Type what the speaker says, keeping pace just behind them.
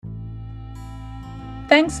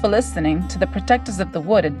Thanks for listening to the Protectors of the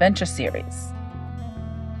Wood Adventure Series.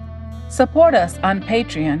 Support us on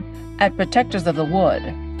Patreon at Protectors of the Wood.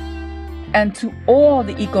 And to all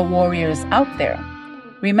the eco-warriors out there,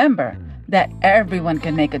 remember that everyone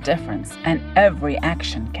can make a difference and every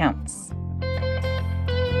action counts.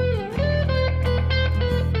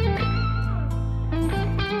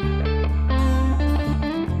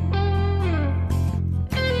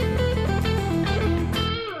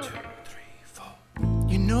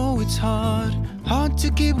 It's hard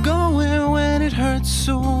to keep going when it hurts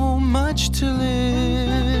so much to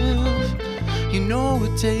live. You know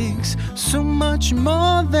it takes so much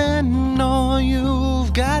more than all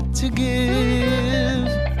you've got to give.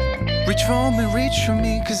 Reach for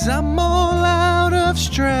me, 'cause I'm all out of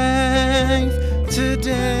strength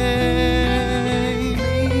today.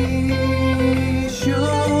 Please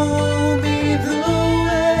show me the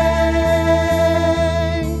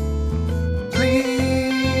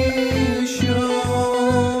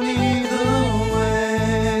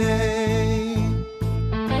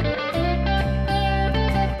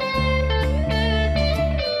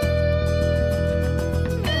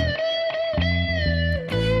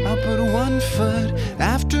foot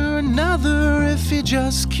after another if you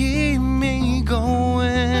just keep me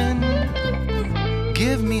going.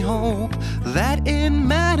 Give me hope that it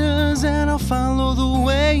matters and I'll follow the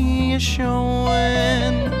way you're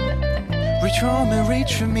showing.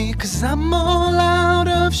 Reach for me, 'cause I'm all out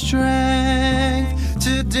of strength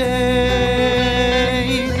today.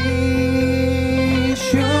 Please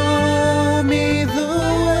show me the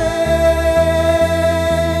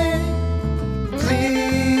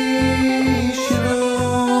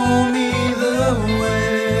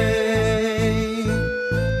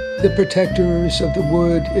The Protectors of the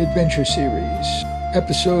Wood Adventure Series,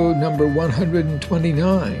 episode number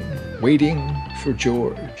 129, Waiting for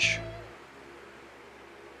George.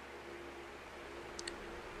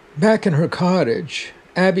 Back in her cottage,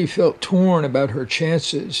 Abby felt torn about her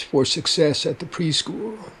chances for success at the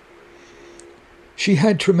preschool. She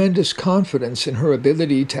had tremendous confidence in her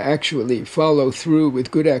ability to actually follow through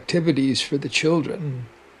with good activities for the children.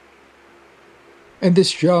 And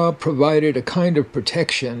this job provided a kind of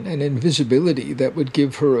protection and invisibility that would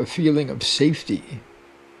give her a feeling of safety.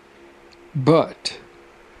 But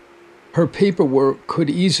her paperwork could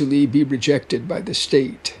easily be rejected by the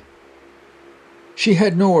state. She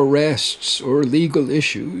had no arrests or legal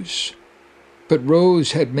issues, but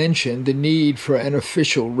Rose had mentioned the need for an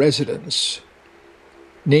official residence,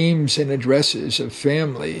 names and addresses of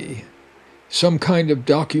family, some kind of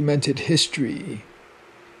documented history.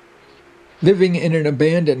 Living in an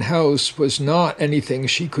abandoned house was not anything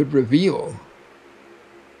she could reveal.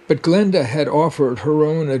 But Glenda had offered her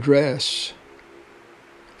own address.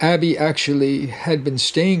 Abby actually had been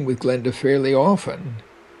staying with Glenda fairly often.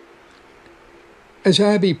 As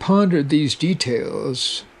Abby pondered these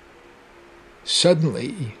details,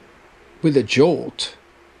 suddenly, with a jolt,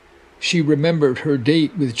 she remembered her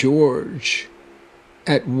date with George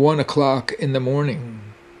at 1 o'clock in the morning.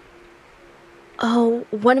 Oh,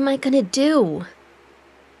 what am I gonna do?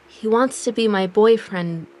 He wants to be my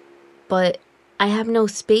boyfriend, but I have no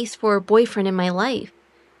space for a boyfriend in my life.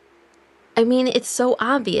 I mean, it's so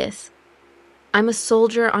obvious. I'm a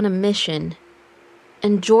soldier on a mission,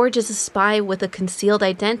 and George is a spy with a concealed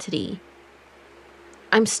identity.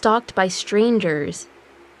 I'm stalked by strangers.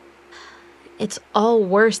 It's all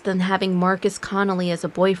worse than having Marcus Connolly as a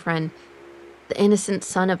boyfriend, the innocent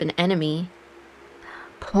son of an enemy.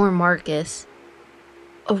 Poor Marcus.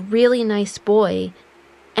 A really nice boy,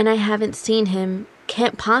 and I haven't seen him,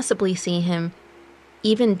 can't possibly see him,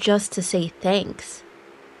 even just to say thanks.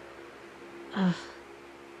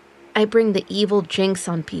 I bring the evil jinx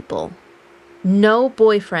on people. No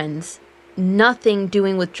boyfriends, nothing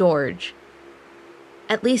doing with George.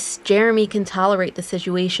 At least Jeremy can tolerate the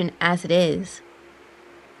situation as it is.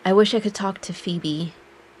 I wish I could talk to Phoebe.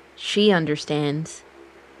 She understands.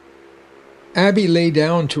 Abby lay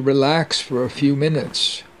down to relax for a few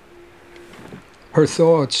minutes. Her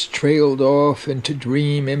thoughts trailed off into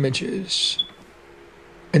dream images,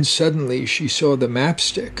 and suddenly she saw the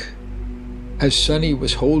mapstick as Sonny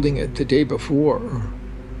was holding it the day before.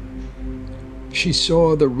 She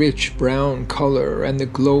saw the rich brown color and the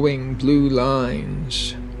glowing blue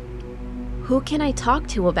lines. Who can I talk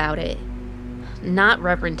to about it? Not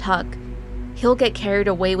Reverend Tuck. He'll get carried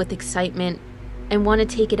away with excitement and want to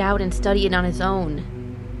take it out and study it on his own.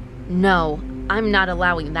 No, I'm not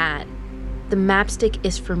allowing that. The mapstick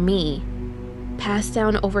is for me, passed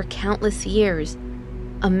down over countless years,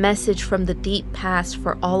 a message from the deep past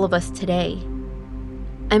for all of us today.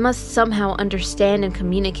 I must somehow understand and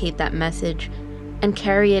communicate that message, and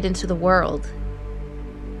carry it into the world.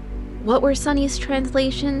 What were Sunny's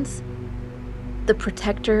translations? The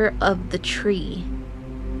protector of the tree,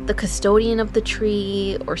 the custodian of the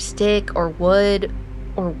tree, or stick, or wood,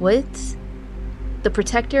 or woods? The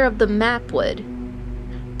protector of the map wood.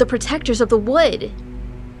 The protectors of the wood!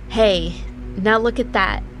 Hey, now look at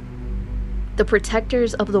that. The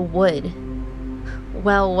protectors of the wood.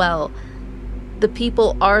 Well, the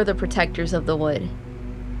people are the protectors of the wood.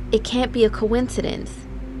 It can't be a coincidence.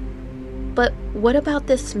 But what about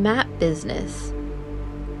this map business?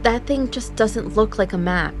 That thing just doesn't look like a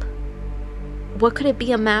map. What could it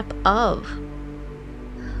be a map of?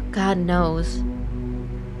 God knows.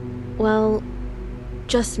 Well,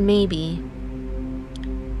 just maybe.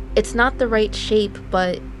 It's not the right shape,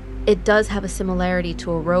 but it does have a similarity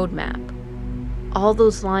to a road map. All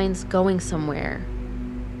those lines going somewhere.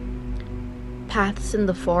 Paths in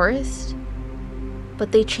the forest?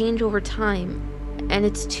 But they change over time, and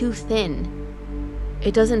it's too thin.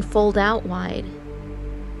 It doesn't fold out wide.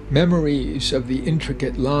 Memories of the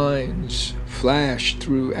intricate lines flashed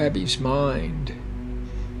through Abby's mind,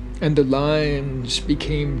 and the lines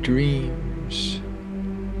became dreams.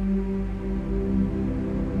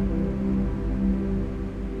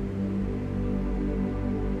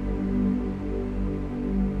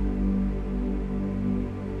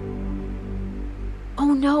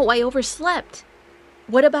 Oh no, I overslept.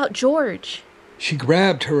 What about George? She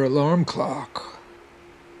grabbed her alarm clock,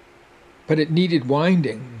 but it needed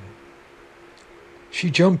winding. She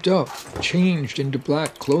jumped up, changed into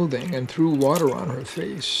black clothing, and threw water on her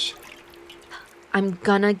face. I'm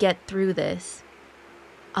gonna get through this.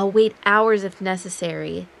 I'll wait hours if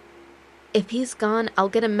necessary. If he's gone, I'll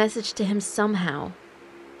get a message to him somehow.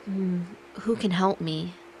 Who can help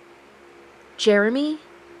me? Jeremy?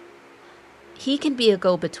 He can be a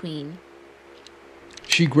go-between.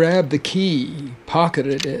 She grabbed the key,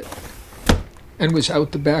 pocketed it, and was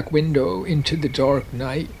out the back window into the dark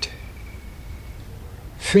night.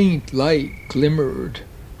 Faint light glimmered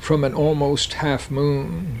from an almost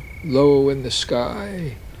half-moon low in the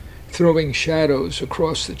sky, throwing shadows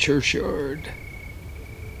across the churchyard.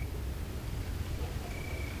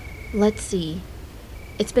 Let's see.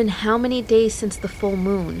 It's been how many days since the full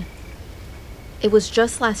moon? It was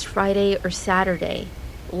just last Friday or Saturday,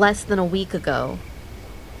 less than a week ago.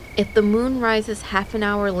 If the moon rises half an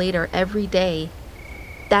hour later every day,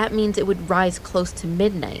 that means it would rise close to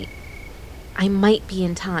midnight. I might be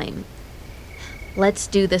in time. Let's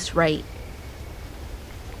do this right.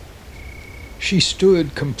 She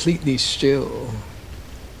stood completely still.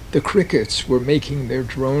 The crickets were making their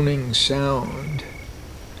droning sound.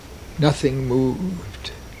 Nothing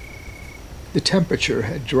moved. The temperature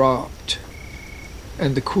had dropped,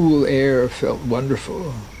 and the cool air felt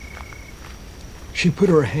wonderful. She put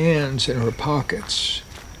her hands in her pockets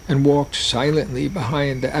and walked silently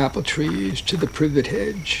behind the apple trees to the privet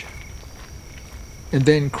hedge, and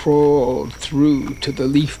then crawled through to the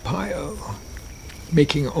leaf pile,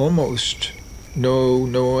 making almost no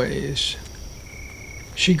noise.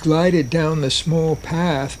 She glided down the small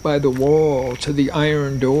path by the wall to the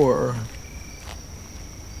iron door.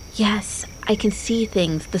 Yes, I can see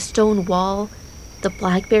things. The stone wall, the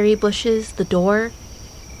blackberry bushes, the door.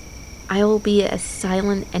 I will be as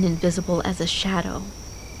silent and invisible as a shadow.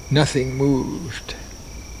 Nothing moved.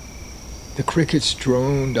 The crickets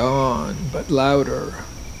droned on, but louder.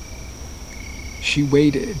 She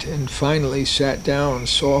waited and finally sat down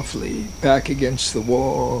softly back against the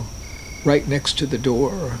wall, right next to the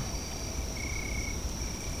door.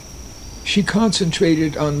 She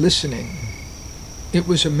concentrated on listening. It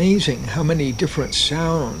was amazing how many different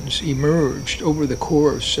sounds emerged over the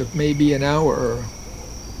course of maybe an hour.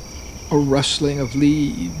 A rustling of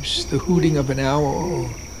leaves, the hooting of an owl,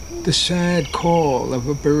 the sad call of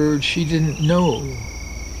a bird she didn't know,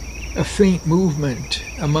 a faint movement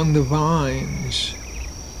among the vines,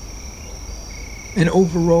 and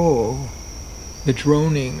overall, the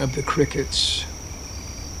droning of the crickets.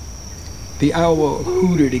 The owl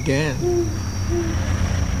hooted again.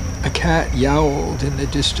 A cat yowled in the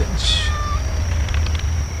distance.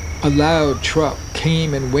 A loud truck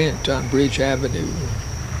came and went on Bridge Avenue.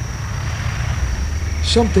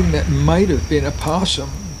 Something that might have been a possum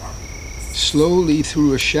slowly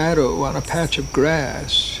threw a shadow on a patch of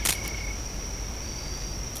grass.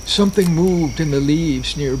 Something moved in the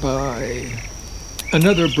leaves nearby.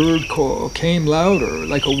 Another bird call came louder,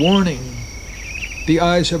 like a warning. The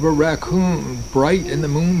eyes of a raccoon, bright in the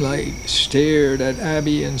moonlight, stared at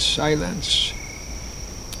Abby in silence.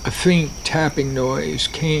 A faint tapping noise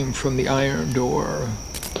came from the iron door.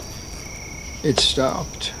 It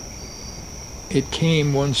stopped. It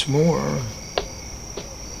came once more.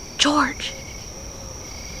 George!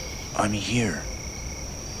 I'm here.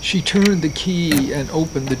 She turned the key and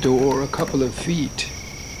opened the door a couple of feet.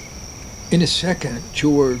 In a second,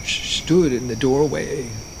 George stood in the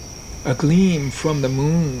doorway. A gleam from the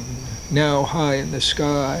moon, now high in the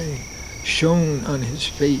sky, shone on his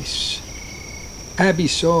face. Abby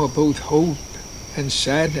saw both hope and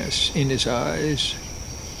sadness in his eyes.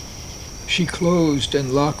 She closed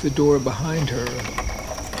and locked the door behind her.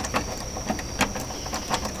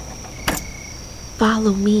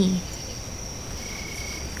 Follow me.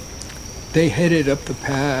 They headed up the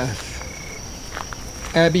path.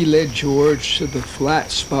 Abby led George to the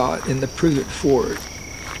flat spot in the privet fort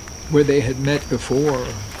where they had met before.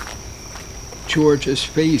 George's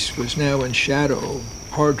face was now in shadow,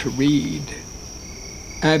 hard to read.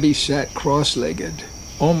 Abby sat cross-legged,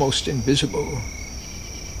 almost invisible.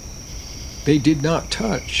 They did not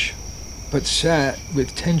touch, but sat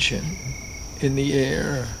with tension in the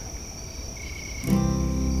air.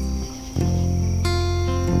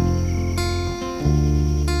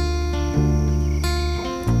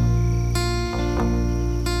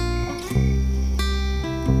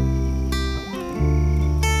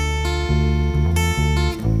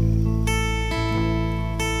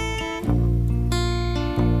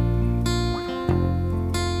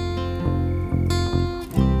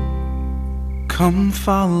 Come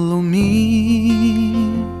follow me.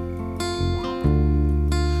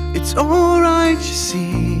 It's alright, you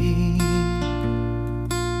see.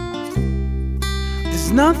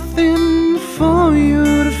 There's nothing for you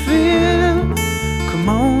to fear. Come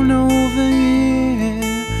on over here.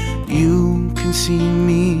 You can see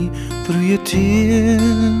me through your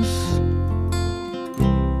tears.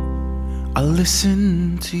 I'll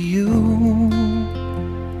listen to you.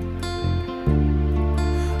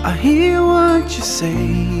 I hear what you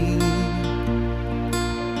say.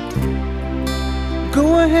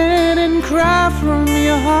 Go ahead and cry from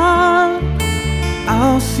your heart.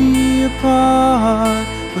 I'll see a part.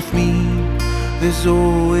 With me, there's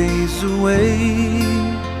always a way.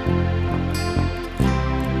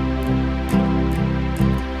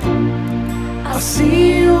 I'll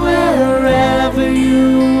see you wherever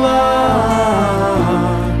you are.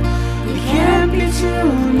 You can't be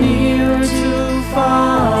too near or too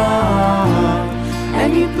far.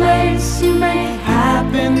 Any place you may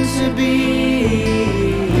happen to be,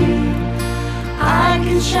 I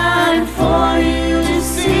can shine for you to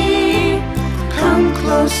see. Come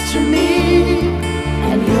close to me,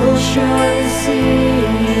 and you'll surely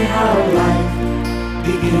see how life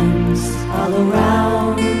begins all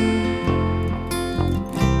around.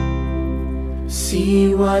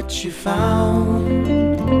 See what you found.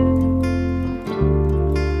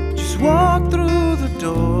 Just walk through the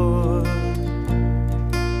door.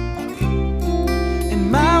 In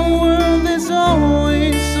my world there's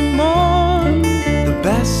always some more. The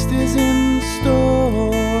best is in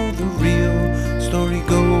store. The real story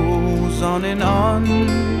goes on and on.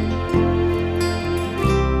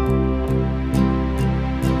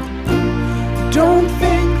 Don't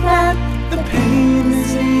think that the pain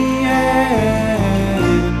is the end.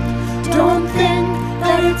 Don't think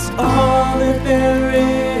that it's all that there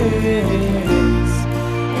is.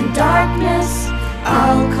 In darkness,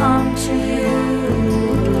 I'll come to you.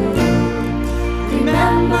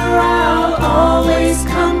 Remember, I'll always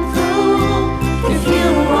come through. If you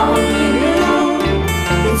only knew,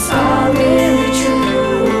 it's all really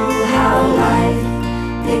true. How life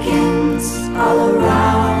begins all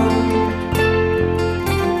around.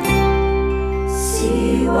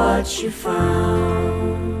 See what you found.